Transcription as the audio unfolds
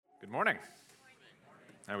Good morning.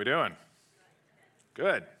 How we doing?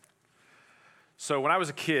 Good. So when I was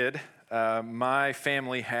a kid, my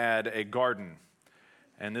family had a garden.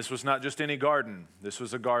 And this was not just any garden. This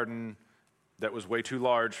was a garden that was way too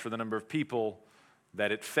large for the number of people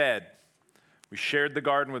that it fed. We shared the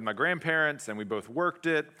garden with my grandparents, and we both worked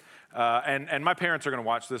it. And my parents are going to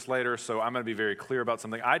watch this later, so I'm going to be very clear about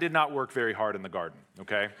something. I did not work very hard in the garden,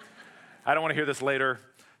 okay? I don't want to hear this later.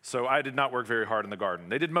 So I did not work very hard in the garden.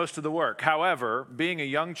 They did most of the work. However, being a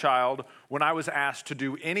young child, when I was asked to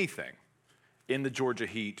do anything in the Georgia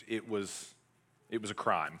heat, it was a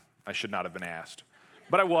crime. I should not have been asked.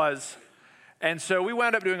 But I was. And so we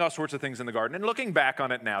wound up doing all sorts of things in the garden. And looking back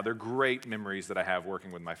on it now, they're great memories that I have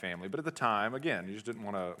working with my family. But at the time, again, you just didn't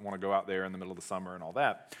want to go out there in the middle of the summer and all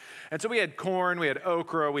that. And so we had corn, we had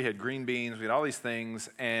okra, we had green beans, we had all these things.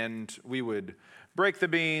 And we would break the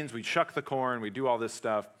beans, we'd shuck the corn, we'd do all this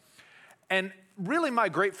stuff. And really my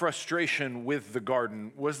great frustration with the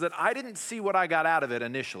garden was that I didn't see what I got out of it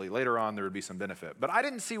initially. Later on, there would be some benefit. But I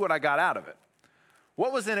didn't see what I got out of it.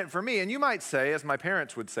 What was in it for me? And you might say, as my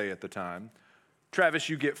parents would say at the time, Travis,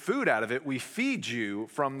 you get food out of it. We feed you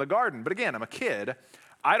from the garden. But again, I'm a kid.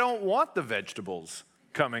 I don't want the vegetables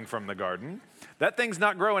coming from the garden. That thing's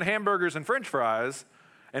not growing hamburgers and French fries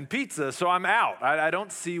and pizza, so I'm out. I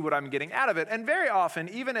don't see what I'm getting out of it. And very often,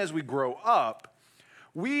 even as we grow up,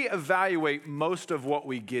 we evaluate most of what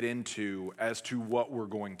we get into as to what we're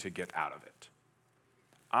going to get out of it.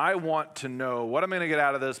 I want to know what I'm going to get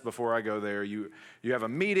out of this before I go there. You have a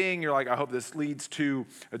meeting, you're like, I hope this leads to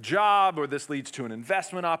a job, or this leads to an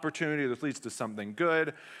investment opportunity, or this leads to something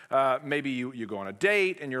good. Maybe you go on a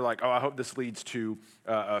date, and you're like, oh, I hope this leads to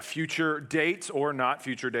future dates, or not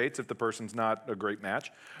future dates if the person's not a great match.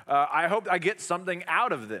 I hope I get something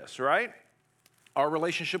out of this, right? Our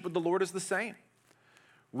relationship with the Lord is the same.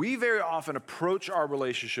 We very often approach our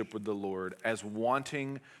relationship with the Lord as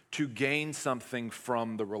wanting to gain something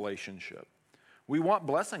from the relationship. We want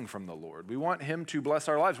blessing from the Lord. We want Him to bless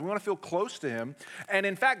our lives. We want to feel close to Him. And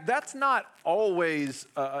in fact, that's not always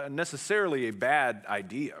necessarily a bad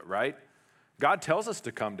idea, right? God tells us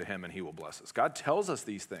to come to Him and He will bless us. God tells us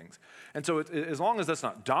these things. And so as long as that's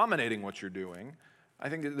not dominating what you're doing, I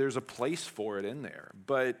think that there's a place for it in there.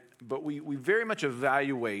 But we very much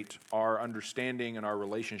evaluate our understanding and our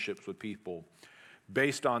relationships with people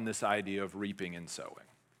based on this idea of reaping and sowing.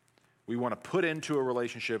 We want to put into a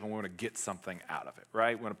relationship and we want to get something out of it,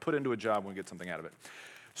 right? We want to put into a job and we want to get something out of it.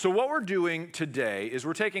 So what we're doing today is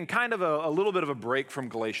we're taking kind of a little bit of a break from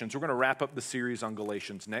Galatians. We're going to wrap up the series on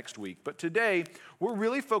Galatians next week. But today, we're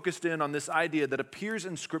really focused in on this idea that appears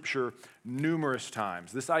in Scripture numerous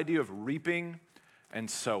times, this idea of reaping and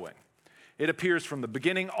sowing. It appears from the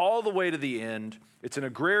beginning all the way to the end. It's an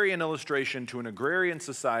agrarian illustration to an agrarian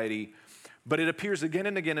society, but it appears again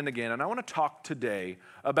and again and again. And I want to talk today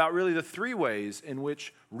about really the three ways in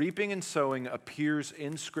which reaping and sowing appears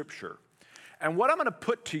in Scripture. And what I'm going to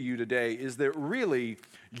put to you today is that really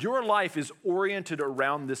your life is oriented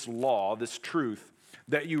around this law, this truth,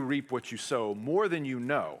 that you reap what you sow more than you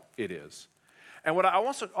know it is. And what I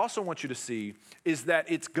also want you to see is that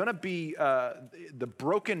it's going to be the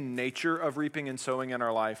broken nature of reaping and sowing in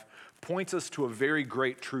our life points us to a very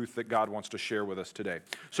great truth that God wants to share with us today.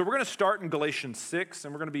 So we're going to start in Galatians 6,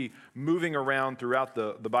 and we're going to be moving around throughout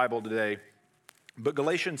the Bible today. But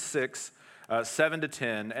Galatians 6, 7 to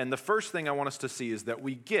 10, and the first thing I want us to see is that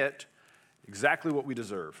we get exactly what we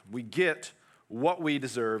deserve. We get what we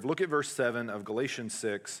deserve. Look at verse 7 of Galatians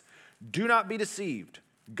 6. Do not be deceived.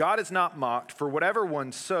 God is not mocked, for whatever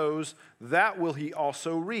one sows, that will he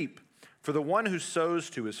also reap. For the one who sows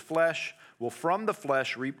to his flesh will from the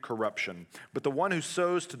flesh reap corruption, but the one who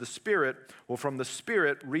sows to the Spirit will from the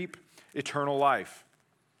Spirit reap eternal life.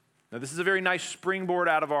 Now, this is a very nice springboard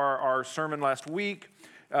out of our sermon last week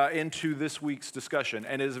into this week's discussion,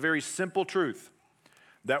 and it is a very simple truth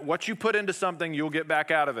that what you put into something, you'll get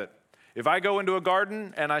back out of it. If I go into a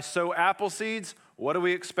garden and I sow apple seeds, what do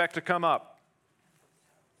we expect to come up?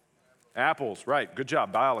 Apples, right. Good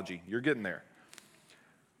job. Biology. You're getting there.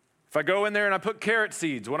 If I go in there and I put carrot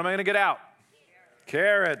seeds, what am I going to get out?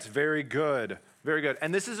 Carrots. Very good. Very good.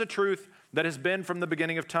 And this is a truth that has been from the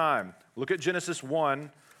beginning of time. Look at Genesis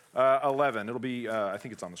 1, 11. It'll be, I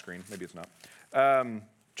think it's on the screen. Maybe it's not.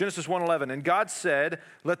 Genesis 1:11. And God said,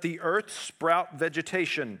 let the earth sprout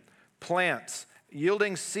vegetation, plants,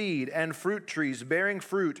 yielding seed, and fruit trees bearing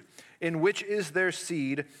fruit, in which is their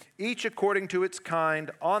seed, each according to its kind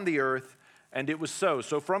on the earth, and it was so.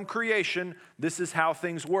 So from creation, this is how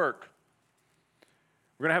things work.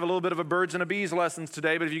 We're going to have a little bit of a birds and a bees lessons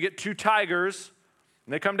today, but if you get two tigers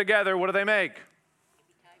and they come together, what do they make?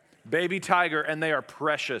 baby tiger, and they are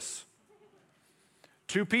precious.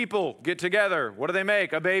 Two people get together. What do they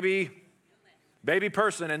make? A baby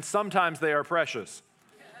person, and sometimes they are precious.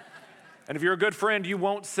 And if you're a good friend, you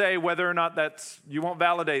won't say whether or not you won't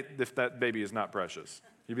validate if that baby is not precious.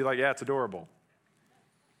 You'd be like, yeah, it's adorable.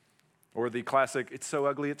 Or the classic, it's so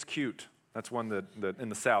ugly, it's cute. That's one that in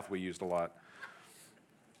the South we used a lot.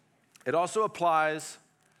 It also applies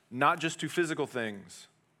not just to physical things,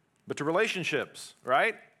 but to relationships,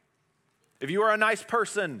 right? If you are a nice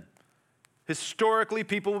person, historically,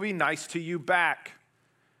 people will be nice to you back.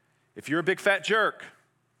 If you're a big fat jerk,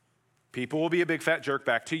 people will be a big fat jerk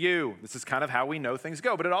back to you. This is kind of how we know things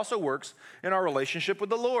go, but it also works in our relationship with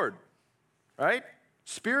the Lord, right?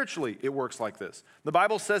 Spiritually, it works like this. The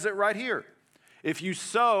Bible says it right here. If you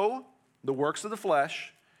sow the works of the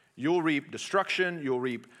flesh, you'll reap destruction, you'll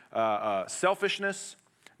reap selfishness.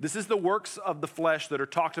 This is the works of the flesh that are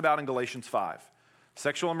talked about in Galatians 5.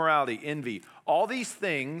 Sexual immorality, envy, all these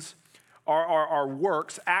things are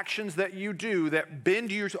works, actions that you do that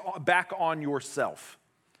bend you back on yourself,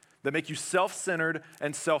 that make you self-centered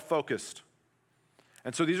and self-focused.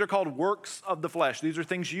 And so these are called works of the flesh. These are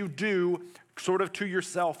things you do sort of to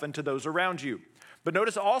yourself and to those around you. But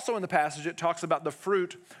notice also in the passage it talks about the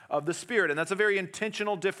fruit of the Spirit, and that's a very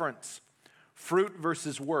intentional difference, fruit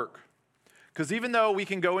versus work. Because even though we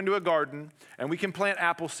can go into a garden and we can plant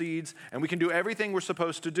apple seeds and we can do everything we're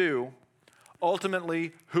supposed to do,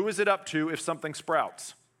 ultimately, who is it up to if something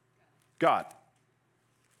sprouts? God.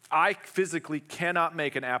 I physically cannot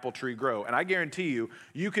make an apple tree grow. And I guarantee you,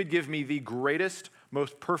 you could give me the greatest,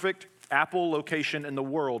 most perfect apple location in the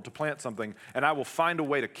world to plant something, and I will find a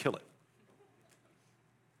way to kill it.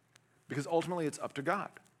 Because ultimately, it's up to God.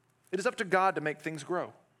 It is up to God to make things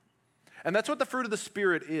grow. And that's what the fruit of the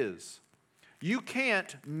Spirit is. You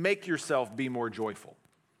can't make yourself be more joyful.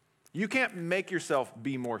 You can't make yourself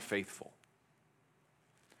be more faithful.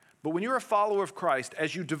 But when you're a follower of Christ,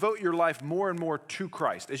 as you devote your life more and more to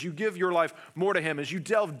Christ, as you give your life more to Him, as you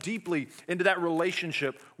delve deeply into that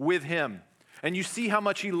relationship with Him, and you see how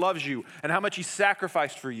much He loves you and how much He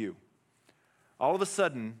sacrificed for you, all of a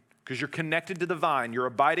sudden, because you're connected to the vine, you're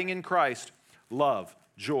abiding in Christ, love,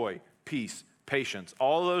 joy, peace, patience,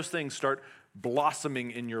 all of those things start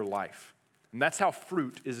blossoming in your life. And that's how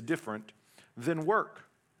fruit is different than work.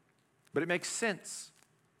 But it makes sense.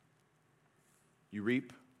 You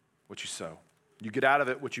reap what you sow. You get out of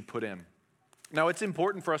it what you put in. Now, it's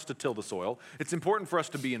important for us to till the soil. It's important for us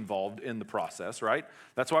to be involved in the process, right?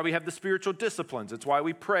 That's why we have the spiritual disciplines. It's why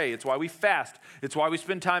we pray. It's why we fast. It's why we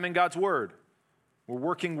spend time in God's Word. We're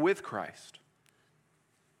working with Christ.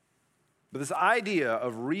 But this idea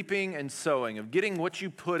of reaping and sowing, of getting what you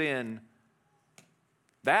put in,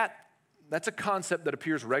 that's a concept that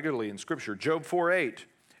appears regularly in Scripture. Job 4:8,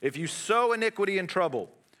 if you sow iniquity and trouble,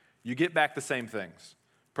 you get back the same things.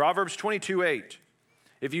 Proverbs 22:8,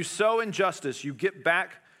 if you sow injustice, you get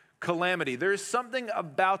back calamity. There is something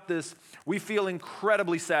about this we feel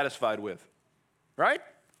incredibly satisfied with, right?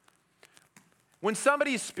 When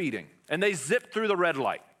somebody is speeding and they zip through the red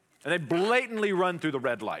light and they blatantly run through the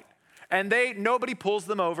red light and nobody pulls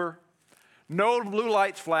them over, no blue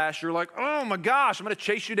lights flash, you're like, oh my gosh, I'm going to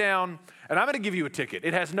chase you down and I'm going to give you a ticket.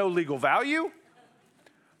 It has no legal value,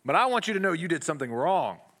 but I want you to know you did something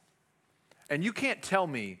wrong. And you can't tell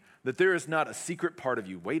me that there is not a secret part of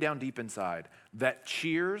you way down deep inside that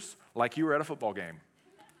cheers like you were at a football game.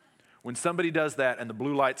 When somebody does that and the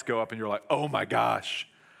blue lights go up and you're like, oh my gosh,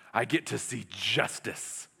 I get to see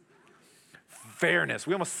justice, fairness.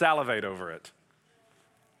 We almost salivate over it.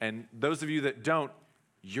 And those of you that don't,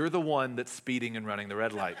 you're the one that's speeding and running the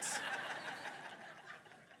red lights.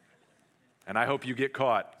 And I hope you get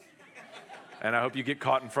caught. And I hope you get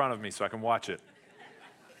caught in front of me so I can watch it.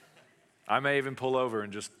 I may even pull over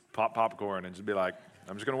and just pop popcorn and just be like,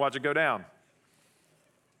 I'm just going to watch it go down.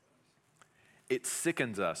 It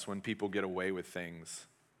sickens us when people get away with things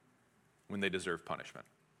when they deserve punishment,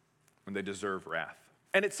 when they deserve wrath.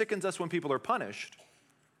 And it sickens us when people are punished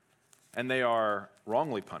and they are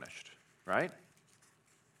wrongly punished, right?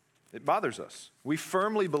 It bothers us. We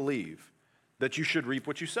firmly believe that you should reap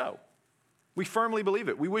what you sow. We firmly believe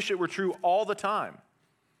it. We wish it were true all the time,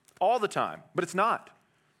 but it's not.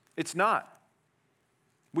 It's not.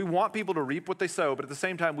 We want people to reap what they sow, but at the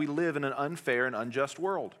same time, we live in an unfair and unjust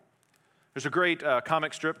world. There's a great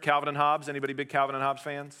comic strip, Calvin and Hobbes. Anybody big Calvin and Hobbes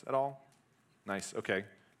fans at all? Nice, okay.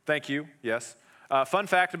 Thank you, yes. Fun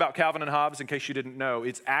fact about Calvin and Hobbes, in case you didn't know,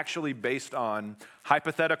 it's actually based on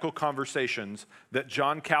hypothetical conversations that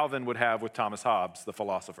John Calvin would have with Thomas Hobbes, the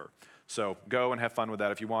philosopher. So go and have fun with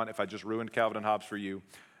that if you want. If I just ruined Calvin and Hobbes for you,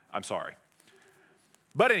 I'm sorry.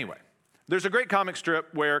 But anyway, There's a great comic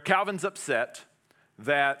strip where Calvin's upset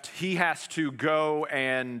that he has to go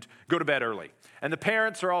to bed early. And the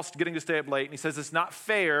parents are all getting to stay up late. And he says it's not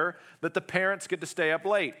fair that the parents get to stay up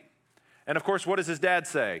late. And of course, what does his dad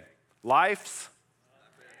say? Life's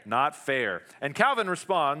not fair. And Calvin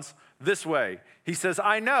responds this way. He says,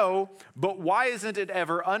 I know, but why isn't it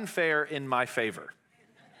ever unfair in my favor?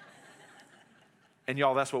 And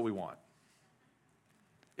y'all, that's what we want.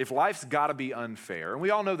 If life's got to be unfair, and we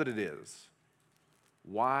all know that it is,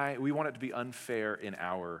 why? We want it to be unfair in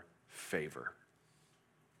our favor.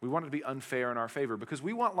 We want it to be unfair in our favor because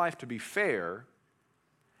we want life to be fair,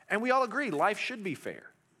 and we all agree life should be fair.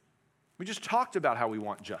 We just talked about how we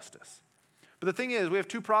want justice. But the thing is, we have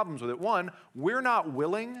two problems with it. One, we're not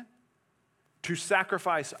willing to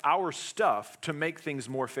sacrifice our stuff to make things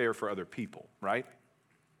more fair for other people, right?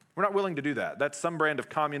 We're not willing to do that. That's some brand of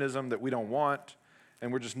communism that we don't want,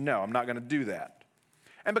 and we're just, no, I'm not going to do that.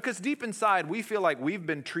 And because deep inside, we feel like we've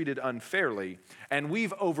been treated unfairly, and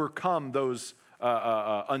we've overcome those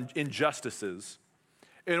injustices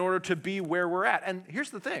in order to be where we're at. And here's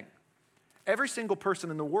the thing. Every single person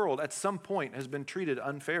in the world at some point has been treated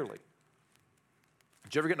unfairly.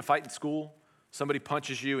 Did you ever get in a fight in school? Somebody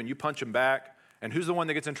punches you and you punch them back. And who's the one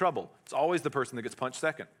that gets in trouble? It's always the person that gets punched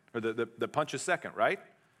second, or the punches second, right?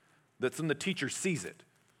 That's when the teacher sees it.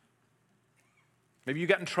 Maybe you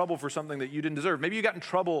got in trouble for something that you didn't deserve. Maybe you got in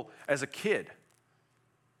trouble as a kid.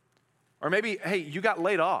 Or maybe, hey, you got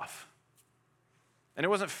laid off and it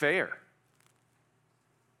wasn't fair.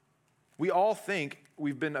 We all think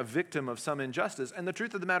we've been a victim of some injustice, and the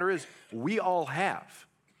truth of the matter is we all have.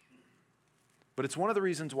 But it's one of the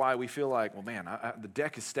reasons why we feel like, well, man, the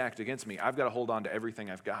deck is stacked against me. I've got to hold on to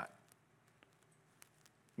everything I've got.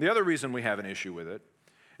 The other reason we have an issue with it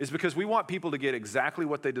is because we want people to get exactly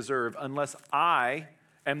what they deserve unless I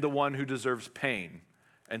am the one who deserves pain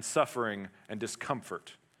and suffering and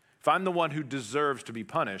discomfort. If I'm the one who deserves to be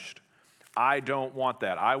punished, I don't want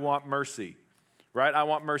that. I want mercy, right? I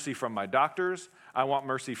want mercy from my doctors. I want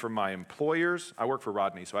mercy from my employers. I work for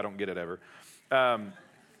Rodney, so I don't get it ever.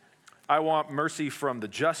 I want mercy from the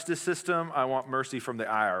justice system. I want mercy from the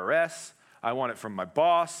IRS. I want it from my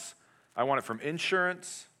boss. I want it from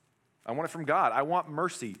insurance. I want it from God. I want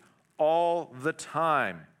mercy all the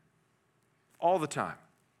time. All the time.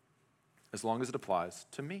 As long as it applies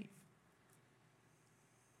to me.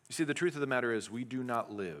 You see, the truth of the matter is we do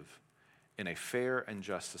not live in a fair and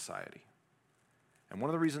just society. And one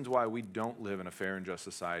of the reasons why we don't live in a fair and just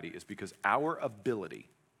society is because our ability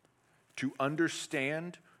to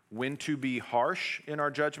understand when to be harsh in our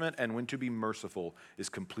judgment and when to be merciful is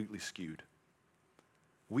completely skewed.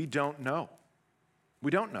 We don't know. We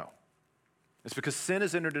don't know. It's because sin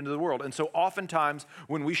has entered into the world. And so oftentimes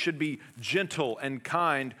when we should be gentle and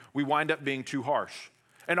kind, we wind up being too harsh.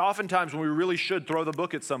 And oftentimes when we really should throw the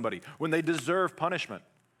book at somebody, when they deserve punishment.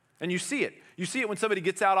 And you see it. You see it when somebody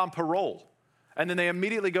gets out on parole and then they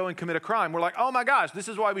immediately go and commit a crime. We're like, oh my gosh, this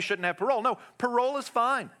is why we shouldn't have parole. No, parole is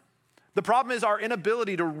fine. The problem is our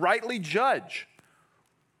inability to rightly judge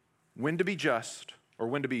when to be just or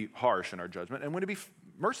when to be harsh in our judgment and when to be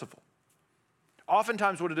merciful.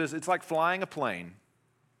 Oftentimes what it is, it's like flying a plane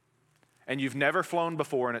and you've never flown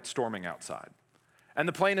before and it's storming outside. And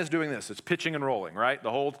the plane is doing this. It's pitching and rolling, right?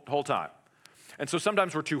 The whole time. And so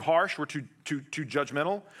sometimes we're too harsh, we're too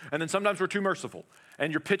judgmental, and then sometimes we're too merciful.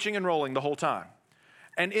 And you're pitching and rolling the whole time.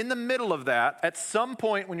 And in the middle of that, at some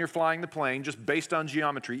point when you're flying the plane, just based on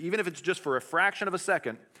geometry, even if it's just for a fraction of a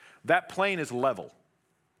second, that plane is level.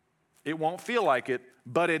 It won't feel like it,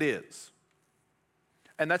 but it is.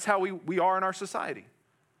 And that's how we are in our society.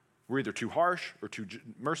 We're either too harsh or too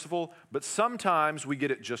merciful, but sometimes we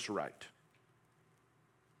get it just right.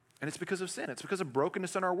 And it's because of sin. It's because of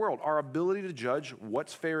brokenness in our world. Our ability to judge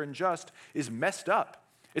what's fair and just is messed up.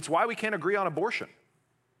 It's why we can't agree on abortion.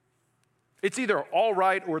 It's either all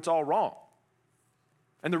right or it's all wrong.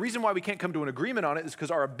 And the reason why we can't come to an agreement on it is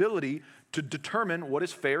because our ability to determine what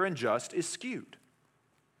is fair and just is skewed.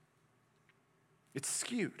 It's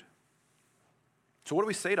skewed. So what do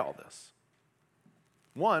we say to all this?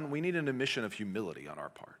 One, we need an admission of humility on our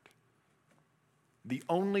part. The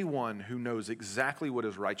only one who knows exactly what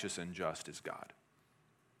is righteous and just is God.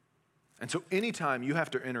 And so anytime you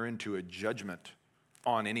have to enter into a judgment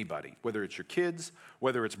on anybody, whether it's your kids,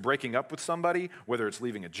 whether it's breaking up with somebody, whether it's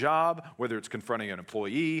leaving a job, whether it's confronting an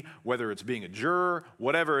employee, whether it's being a juror,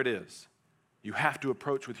 whatever it is, you have to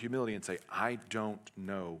approach with humility and say, I don't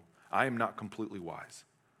know. I am not completely wise.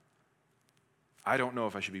 I don't know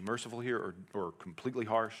if I should be merciful here or completely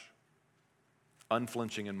harsh,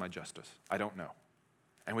 unflinching in my justice. I don't know.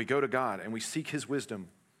 And we go to God and we seek his wisdom.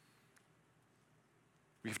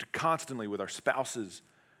 We have to constantly, with our spouses,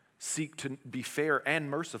 seek to be fair and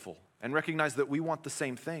merciful and recognize that we want the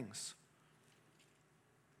same things.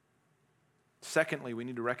 Secondly, we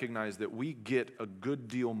need to recognize that we get a good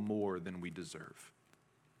deal more than we deserve.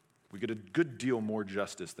 We get a good deal more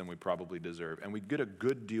justice than we probably deserve, and we get a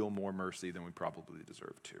good deal more mercy than we probably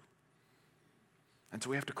deserve too. And so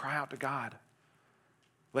we have to cry out to God.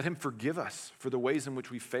 Let him forgive us for the ways in which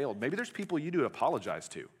we failed. Maybe there's people you do apologize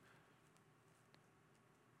to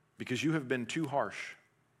because you have been too harsh.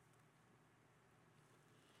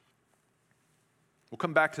 We'll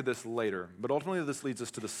come back to this later, but ultimately this leads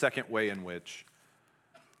us to the second way in which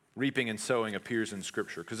reaping and sowing appears in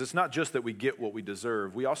Scripture. Because it's not just that we get what we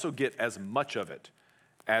deserve, we also get as much of it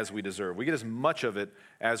as we deserve. We get as much of it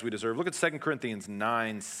as we deserve. Look at 2 Corinthians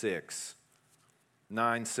 9:6.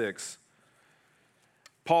 9:6.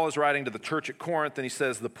 Paul is writing to the church at Corinth, and he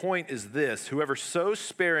says, the point is this: whoever sows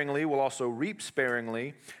sparingly will also reap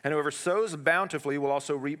sparingly, and whoever sows bountifully will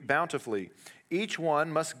also reap bountifully. Each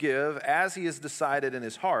one must give as he has decided in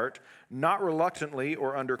his heart, not reluctantly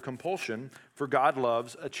or under compulsion, for God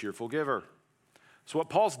loves a cheerful giver. So what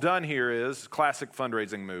Paul's done here is, classic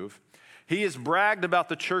fundraising move, he has bragged about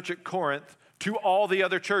the church at Corinth to all the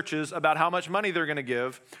other churches about how much money they're going to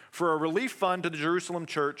give for a relief fund to the Jerusalem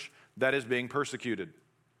church that is being persecuted.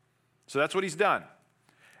 So that's what he's done.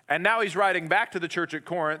 And now he's writing back to the church at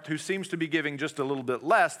Corinth, who seems to be giving just a little bit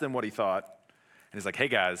less than what he thought. And he's like, hey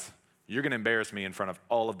guys, you're going to embarrass me in front of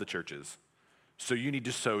all of the churches. So you need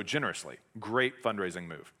to sow generously. Great fundraising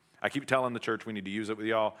move. I keep telling the church we need to use it with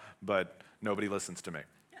y'all, but nobody listens to me.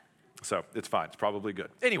 So it's fine. It's probably good.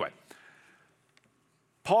 Anyway,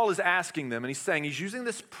 Paul is asking them, and he's saying, he's using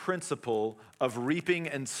this principle of reaping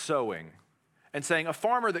and sowing, and saying a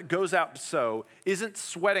farmer that goes out to sow isn't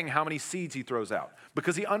sweating how many seeds he throws out,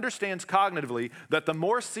 because he understands cognitively that the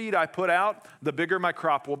more seed I put out, the bigger my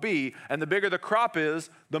crop will be, and the bigger the crop is,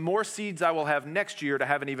 the more seeds I will have next year to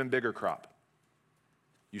have an even bigger crop.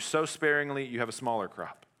 You sow sparingly, you have a smaller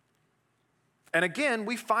crop. And again,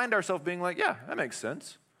 we find ourselves being like, yeah, that makes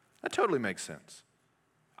sense. That totally makes sense.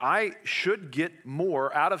 I should get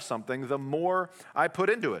more out of something the more I put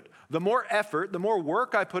into it. The more effort, the more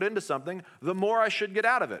work I put into something, the more I should get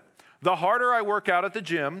out of it. The harder I work out at the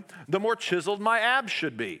gym, the more chiseled my abs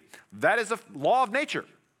should be. That is a law of nature,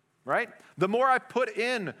 right? The more I put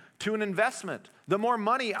in to an investment, the more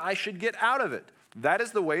money I should get out of it. That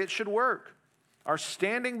is the way it should work. Our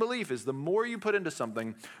standing belief is the more you put into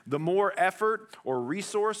something, the more effort or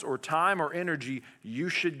resource or time or energy you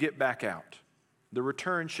should get back out. The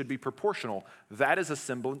return should be proportional. That is a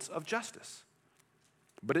semblance of justice.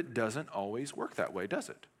 But it doesn't always work that way, does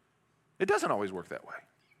it? It doesn't always work that way.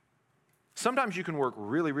 Sometimes you can work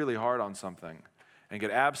really, really hard on something and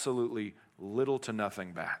get absolutely little to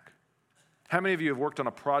nothing back. How many of you have worked on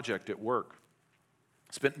a project at work,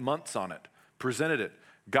 spent months on it, presented it,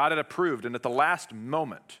 got it approved, and at the last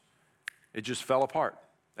moment, it just fell apart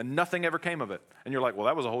and nothing ever came of it? And you're like, well,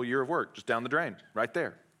 that was a whole year of work just down the drain, right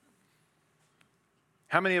there.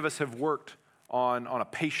 How many of us have worked on a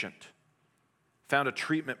patient, found a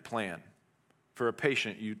treatment plan for a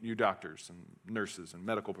patient, you doctors and nurses and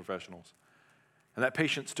medical professionals, and that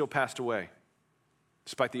patient still passed away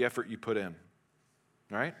despite the effort you put in,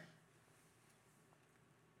 right?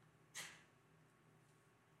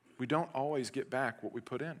 We don't always get back what we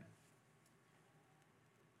put in.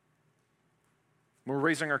 We're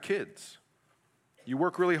raising our kids. You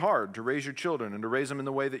work really hard to raise your children and to raise them in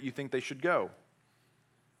the way that you think they should go.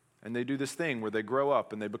 And they do this thing where they grow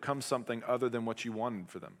up and they become something other than what you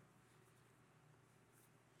wanted for them.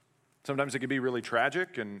 Sometimes it can be really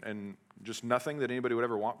tragic and just nothing that anybody would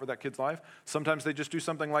ever want for that kid's life. Sometimes they just do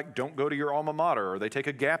something like don't go to your alma mater, or they take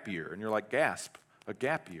a gap year, and you're like, gasp, a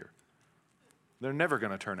gap year. They're never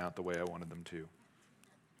going to turn out the way I wanted them to.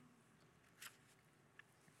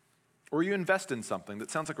 Or you invest in something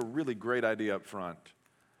that sounds like a really great idea up front,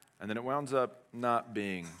 and then it winds up not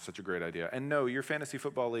being such a great idea. And no, your fantasy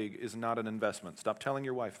football league is not an investment. Stop telling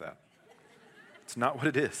your wife that. It's not what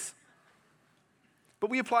it is. But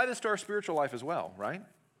we apply this to our spiritual life as well, right?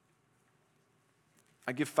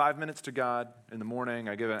 I give 5 minutes to God in the morning.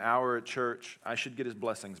 I give an hour at church. I should get his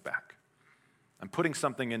blessings back. I'm putting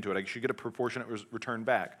something into it. I should get a proportionate return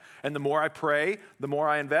back. And the more I pray, the more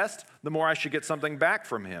I invest, the more I should get something back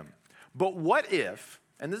from him. But what if,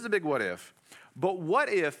 and this is a big what if, but what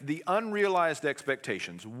if the unrealized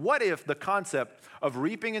expectations, what if the concept of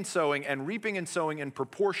reaping and sowing in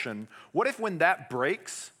proportion, what if when that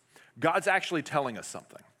breaks, God's actually telling us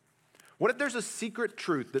something? What if there's a secret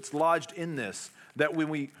truth that's lodged in this that when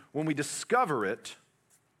we discover it,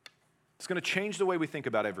 it's going to change the way we think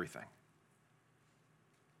about everything?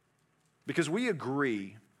 Because we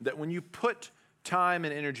agree that when you put time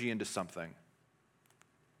and energy into something,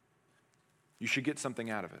 you should get something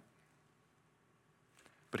out of it.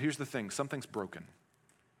 But here's the thing, something's broken.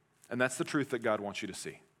 And that's the truth that God wants you to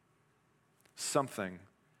see. Something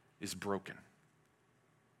is broken.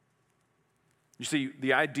 You see,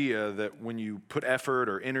 the idea that when you put effort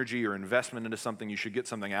or energy or investment into something, you should get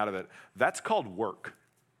something out of it, that's called work.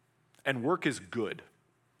 And work is good.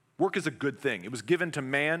 Work is a good thing. It was given to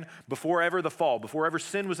man before ever the fall, before ever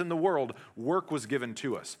sin was in the world, work was given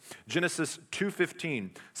to us. Genesis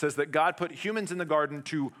 2:15 says that God put humans in the garden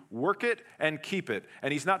to work it and keep it.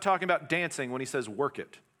 And he's not talking about dancing when he says work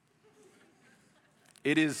it.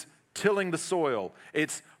 It is tilling the soil.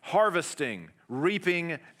 It's harvesting,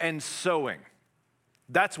 reaping, and sowing.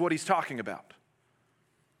 That's what he's talking about.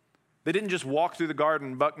 They didn't just walk through the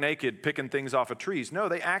garden buck naked, picking things off of trees. No,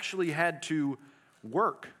 they actually had to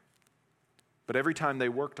work. But every time they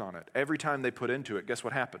worked on it, every time they put into it, guess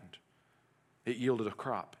what happened? It yielded a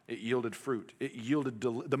crop. It yielded fruit. It yielded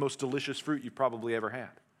the most delicious fruit you've probably ever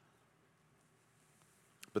had.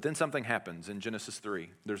 But then something happens in Genesis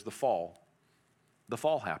 3. There's the fall. The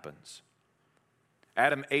fall happens.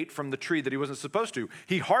 Adam ate from the tree that he wasn't supposed to.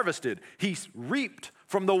 He harvested. He reaped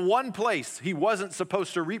from the one place he wasn't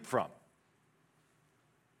supposed to reap from.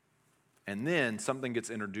 And then something gets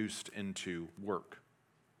introduced into work.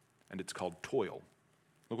 And it's called toil.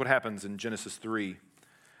 Look what happens in Genesis 3.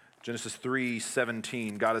 Genesis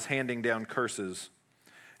 3:17, God is handing down curses.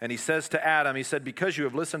 And he says to Adam, he said, because you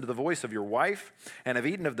have listened to the voice of your wife and have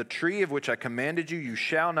eaten of the tree of which I commanded you, you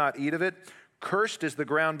shall not eat of it. Cursed is the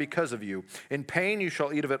ground because of you. In pain you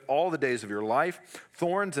shall eat of it all the days of your life.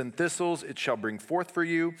 Thorns and thistles it shall bring forth for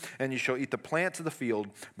you, and you shall eat the plants of the field.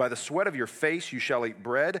 By the sweat of your face you shall eat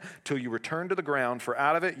bread till you return to the ground, for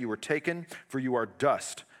out of it you were taken, for you are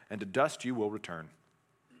dust, and to dust you will return.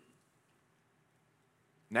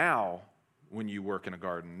 Now, when you work in a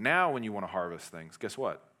garden, now when you want to harvest things, guess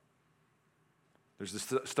what? There's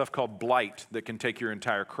this stuff called blight that can take your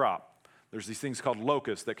entire crop. There's these things called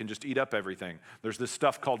locusts that can just eat up everything. There's this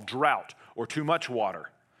stuff called drought or too much water.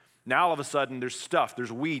 Now all of a sudden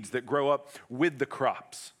there's weeds that grow up with the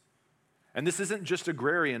crops. And this isn't just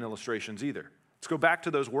agrarian illustrations either. Let's go back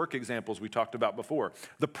to those work examples we talked about before.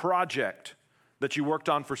 The project that you worked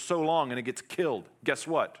on for so long and it gets killed. Guess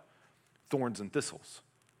what? Thorns and thistles.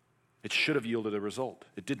 It should have yielded a result.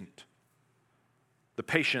 It didn't. The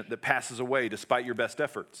patient that passes away despite your best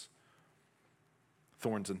efforts.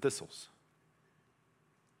 Thorns and thistles.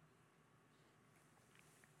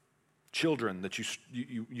 Children that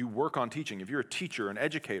you work on teaching. If you're a teacher, an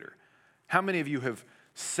educator, how many of you have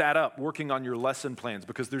sat up working on your lesson plans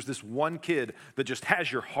because there's this one kid that just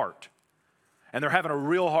has your heart and they're having a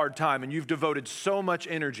real hard time and you've devoted so much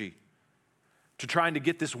energy to trying to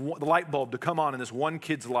get the light bulb to come on in this one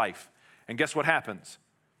kid's life. And guess what happens?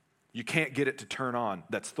 You can't get it to turn on.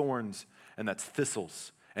 That's thorns and that's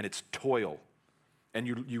thistles and it's toil. And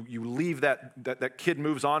you leave that kid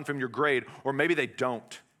moves on from your grade, or maybe they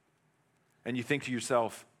don't. And you think to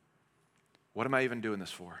yourself, what am I even doing this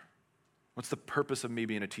for? What's the purpose of me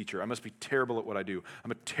being a teacher? I must be terrible at what I do. I'm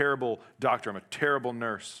a terrible doctor. I'm a terrible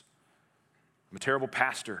nurse. I'm a terrible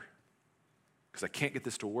pastor because I can't get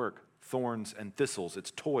this to work. Thorns and thistles, it's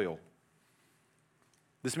toil.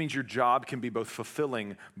 This means your job can be both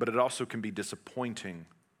fulfilling, but it also can be disappointing.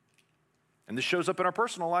 And this shows up in our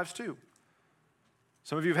personal lives too.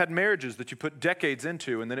 Some of you have had marriages that you put decades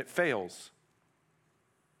into and then it fails.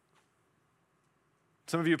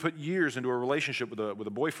 Some of you have put years into a relationship with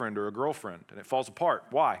a boyfriend or a girlfriend and it falls apart.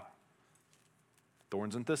 Why?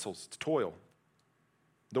 Thorns and thistles, it's toil.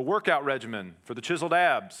 The workout regimen for the chiseled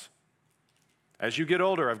abs. As you get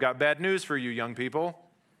older, I've got bad news for you, young people.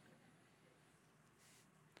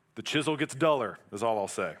 The chisel gets duller, is all I'll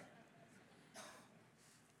say.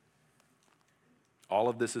 All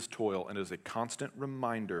of this is toil and is a constant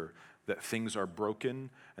reminder that things are broken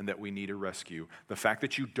and that we need a rescue. The fact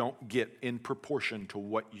that you don't get in proportion to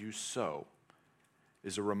what you sow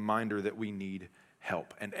is a reminder that we need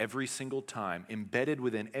help. And every single time, embedded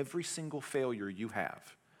within every single failure you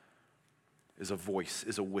have, is a voice,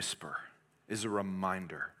 is a whisper, is a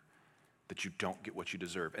reminder that you don't get what you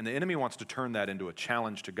deserve. And the enemy wants to turn that into a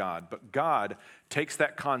challenge to God. But God takes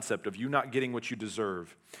that concept of you not getting what you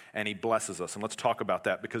deserve and he blesses us. And let's talk about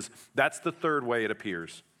that because that's the third way it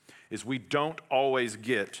appears, is we don't always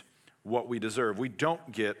get what we deserve. We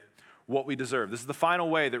don't get what we deserve. This is the final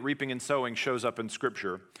way that reaping and sowing shows up in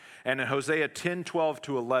Scripture. And in Hosea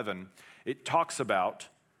 10:12-11, it talks about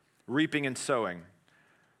reaping and sowing.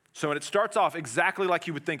 So it starts off exactly like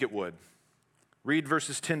you would think it would. Read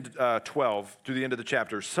verses 10 to 12 through the end of the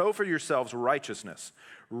chapter. Sow for yourselves righteousness.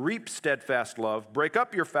 Reap steadfast love. Break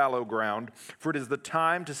up your fallow ground, for it is the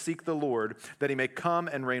time to seek the Lord, that he may come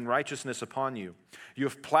and rain righteousness upon you. You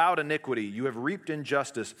have plowed iniquity. You have reaped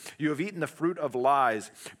injustice. You have eaten the fruit of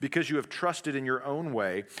lies, because you have trusted in your own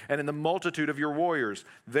way and in the multitude of your warriors.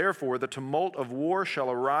 Therefore, the tumult of war shall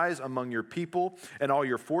arise among your people, and all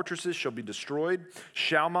your fortresses shall be destroyed.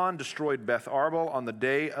 Shalman destroyed Beth Arbel on the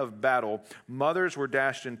day of battle. Mothers were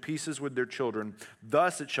dashed in pieces with their children.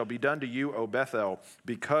 Thus it shall be done to you, O Bethel,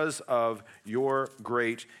 because of your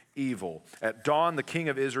great evil. At dawn, the king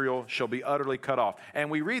of Israel shall be utterly cut off.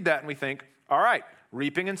 And we read that and we think, all right,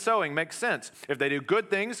 reaping and sowing makes sense. If they do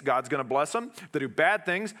good things, God's going to bless them. If they do bad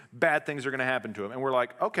things are going to happen to them. And we're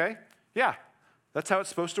like, okay, yeah, that's how it's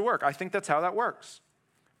supposed to work. I think that's how that works.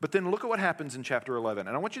 But then look at what happens in chapter 11.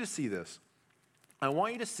 And I want you to see this. I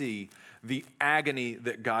want you to see the agony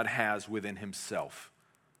that God has within himself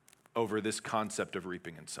over this concept of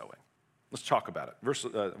reaping and sowing. Let's talk about it.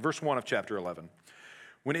 Verse 1 of chapter 11.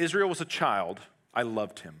 When Israel was a child, I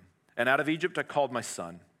loved him, and out of Egypt I called my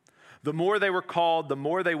son. The more they were called, the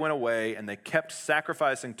more they went away, and they kept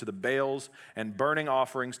sacrificing to the Baals and burning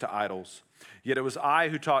offerings to idols. Yet it was I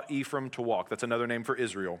who taught Ephraim to walk. That's another name for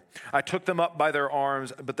Israel. I took them up by their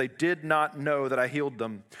arms, but they did not know that I healed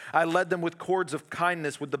them. I led them with cords of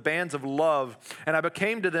kindness, with the bands of love, and I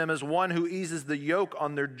became to them as one who eases the yoke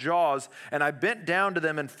on their jaws, and I bent down to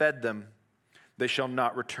them and fed them. They shall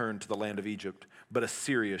not return to the land of Egypt, but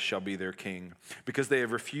Assyria shall be their king, because they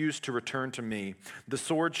have refused to return to me. The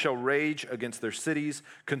sword shall rage against their cities,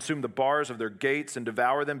 consume the bars of their gates, and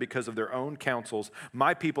devour them because of their own counsels.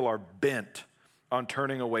 My people are bent on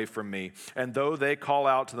turning away from me, and though they call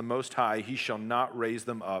out to the Most High, he shall not raise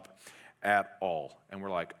them up at all. And we're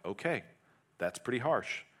like, okay, that's pretty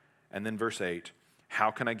harsh. And then verse 8, how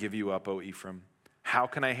can I give you up, O Ephraim? How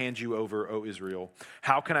can I hand you over, O Israel?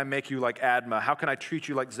 How can I make you like Admah? How can I treat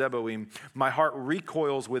you like Zeboim? My heart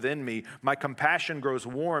recoils within me. My compassion grows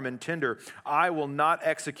warm and tender. I will not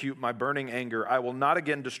execute my burning anger. I will not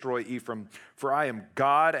again destroy Ephraim, for I am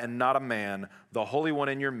God and not a man, the Holy One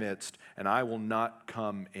in your midst, and I will not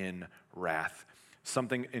come in wrath.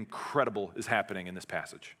 Something incredible is happening in this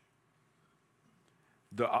passage.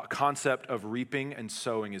 The concept of reaping and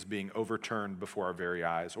sowing is being overturned before our very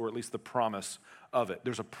eyes, or at least the promise of it.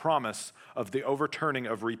 There's a promise of the overturning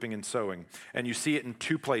of reaping and sowing, and you see it in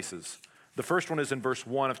two places. The first one is in verse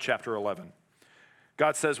 1 of chapter 11.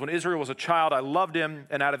 God says, when Israel was a child, I loved him,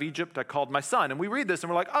 and out of Egypt I called my son. And we read this and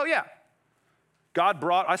we're like, oh yeah,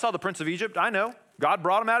 I saw the prince of Egypt, I know. God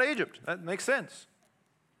brought him out of Egypt. That makes sense.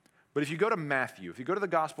 But if you go to Matthew, if you go to the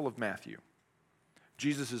Gospel of Matthew,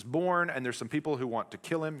 Jesus is born, and there's some people who want to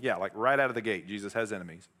kill him. Yeah, like right out of the gate, Jesus has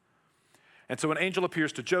enemies. And so an angel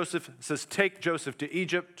appears to Joseph, says, take Joseph to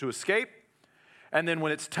Egypt to escape. And then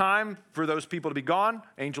when it's time for those people to be gone,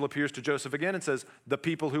 angel appears to Joseph again and says, the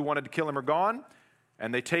people who wanted to kill him are gone.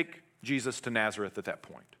 And they take Jesus to Nazareth at that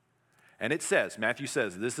point. And it says, Matthew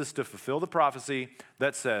says, this is to fulfill the prophecy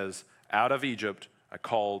that says, out of Egypt I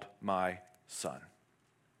called my son.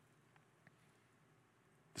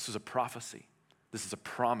 This is a prophecy. This is a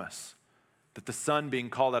promise that the son being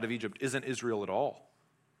called out of Egypt isn't Israel at all.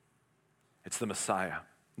 It's the Messiah.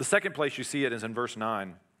 The second place you see it is in verse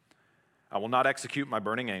 9. I will not execute my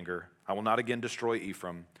burning anger. I will not again destroy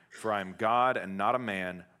Ephraim, for I am God and not a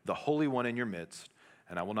man, the Holy One in your midst,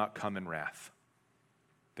 and I will not come in wrath.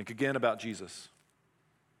 Think again about Jesus.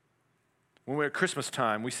 When we're at Christmas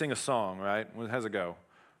time, we sing a song, right? How does it go?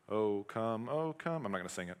 Oh, come, oh, come. I'm not going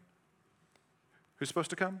to sing it. Who's supposed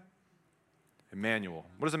to come? Emmanuel.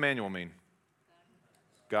 What does Emmanuel mean?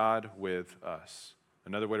 God with us.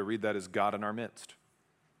 Another way to read that is God in our midst.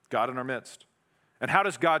 God in our midst. And how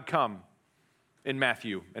does God come in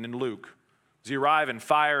Matthew and in Luke? Does he arrive in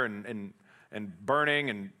fire and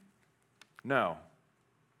burning? No.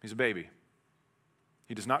 He's a baby.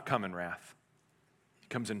 He does not come in wrath. He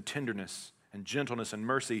comes in tenderness and gentleness and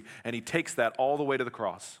mercy, and he takes that all the way to the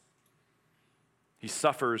cross. He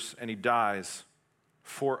suffers and he dies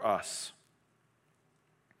for us.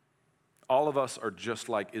 All of us are just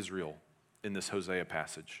like Israel in this Hosea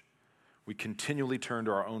passage. We continually turn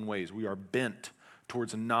to our own ways. We are bent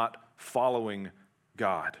towards not following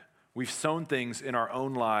God. We've sown things in our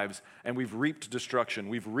own lives, and we've reaped destruction.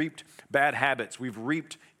 We've reaped bad habits. We've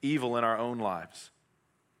reaped evil in our own lives.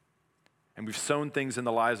 And we've sown things in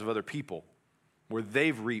the lives of other people where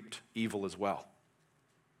they've reaped evil as well.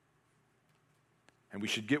 And we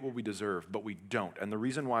should get what we deserve, but we don't. And the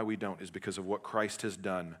reason why we don't is because of what Christ has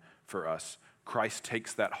done for us. Christ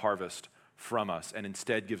takes that harvest from us and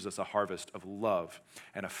instead gives us a harvest of love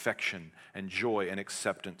and affection and joy and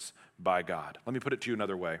acceptance by God. Let me put it to you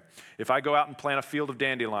another way. If I go out and plant a field of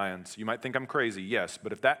dandelions, you might think I'm crazy, yes,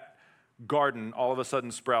 but if that garden all of a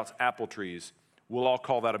sudden sprouts apple trees, we'll all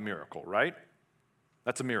call that a miracle, right?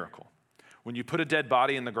 That's a miracle. When you put a dead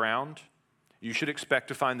body in the ground, you should expect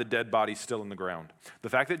to find the dead body still in the ground. The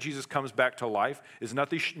fact that Jesus comes back to life is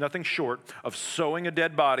nothing short of sowing a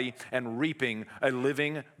dead body and reaping a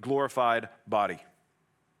living, glorified body.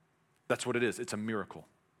 That's what it is. It's a miracle.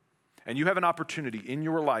 And you have an opportunity in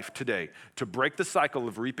your life today to break the cycle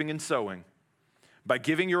of reaping and sowing by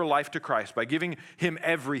giving your life to Christ, by giving him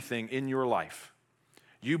everything in your life.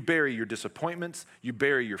 You bury your disappointments, you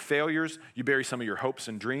bury your failures, you bury some of your hopes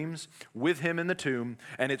and dreams with him in the tomb,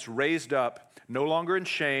 and it's raised up no longer in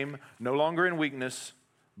shame, no longer in weakness,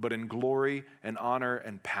 but in glory and honor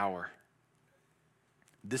and power.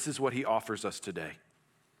 This is what he offers us today.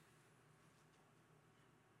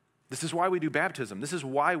 This is why we do baptism. This is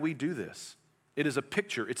why we do this. It is a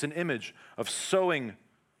picture, it's an image of sowing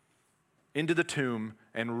into the tomb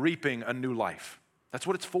and reaping a new life. That's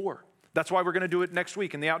what it's for. That's why we're going to do it next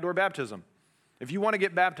week in the outdoor baptism. If you want to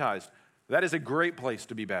get baptized, that is a great place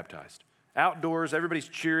to be baptized. Outdoors, everybody's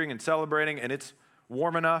cheering and celebrating, and it's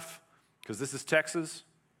warm enough because this is Texas.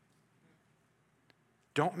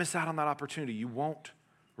 Don't miss out on that opportunity. You won't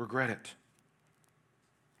regret it.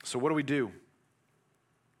 So what do we do?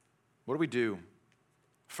 What do we do?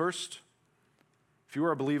 First, if you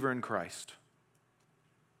are a believer in Christ,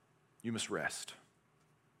 you must rest.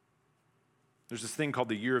 There's this thing called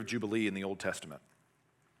the year of Jubilee in the Old Testament,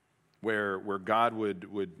 where God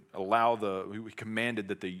would allow he commanded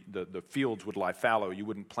that the fields would lie fallow, you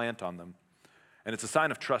wouldn't plant on them. And it's a sign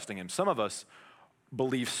of trusting him. Some of us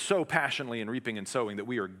believe so passionately in reaping and sowing that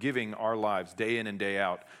we are giving our lives day in and day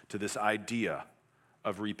out to this idea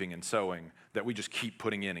of reaping and sowing that we just keep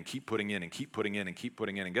putting in and keep putting in and keep putting in and keep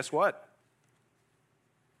putting in. And guess what?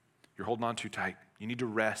 You're holding on too tight. You need to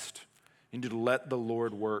rest. You need to let the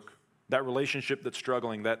Lord work. That relationship that's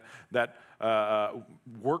struggling, that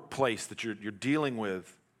workplace that you're dealing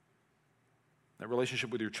with, that relationship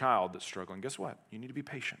with your child that's struggling, guess what? You need to be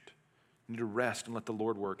patient. You need to rest and let the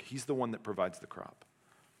Lord work. He's the one that provides the crop.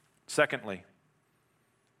 Secondly,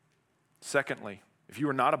 if you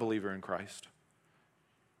are not a believer in Christ,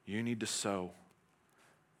 you need to sow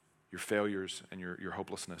your failures and your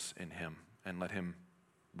hopelessness in him and let him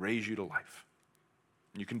raise you to life.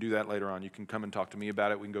 You can do that later on. You can come and talk to me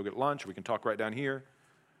about it. We can go get lunch. We can talk right down here.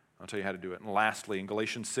 I'll tell you how to do it. And lastly, in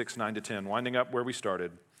Galatians 6, 9-10, winding up where we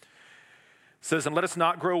started, it says, "And let us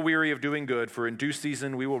not grow weary of doing good, for in due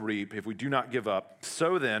season we will reap if we do not give up.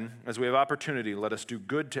 So then, as we have opportunity, let us do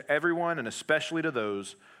good to everyone, and especially to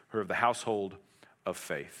those who are of the household of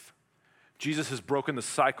faith." Jesus has broken the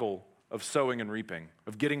cycle of sowing and reaping,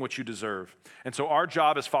 of getting what you deserve. And so our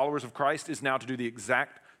job as followers of Christ is now to do the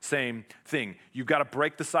exact same thing. You've got to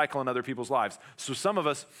break the cycle in other people's lives. So some of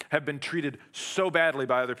us have been treated so badly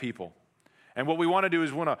by other people. And what we want to do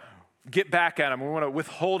is we want to get back at them. We want to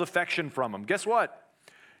withhold affection from them. Guess what?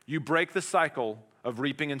 You break the cycle of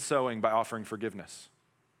reaping and sowing by offering forgiveness.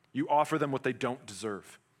 You offer them what they don't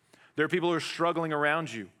deserve. There are people who are struggling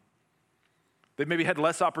around you. They've maybe had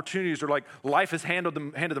less opportunities, or like life has handed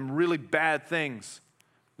them really bad things.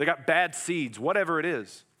 They got bad seeds, whatever it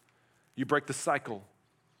is. You break the cycle.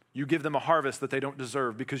 You give them a harvest that they don't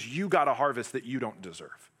deserve because you got a harvest that you don't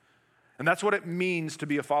deserve. And that's what it means to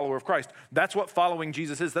be a follower of Christ. That's what following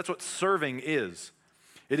Jesus is. That's what serving is.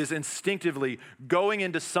 It is instinctively going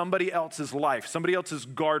into somebody else's life, somebody else's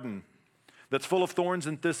garden that's full of thorns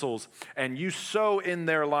and thistles, and you sow in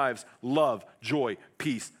their lives love, joy,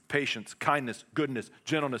 peace, patience, kindness, goodness,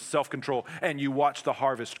 gentleness, self-control, and you watch the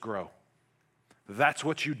harvest grow. That's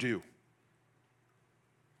what you do.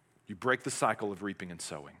 You break the cycle of reaping and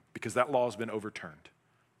sowing because that law has been overturned.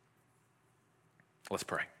 Let's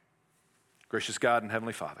pray. Gracious God and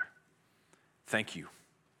Heavenly Father, thank you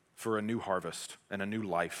for a new harvest and a new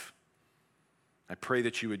life. I pray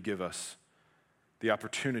that you would give us the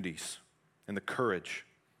opportunities and the courage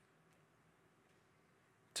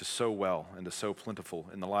to sow well and to sow plentiful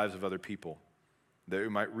in the lives of other people, that we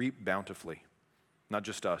might reap bountifully, not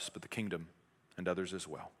just us, but the kingdom and others as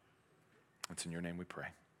well. It's in your name we pray.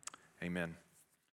 Amen.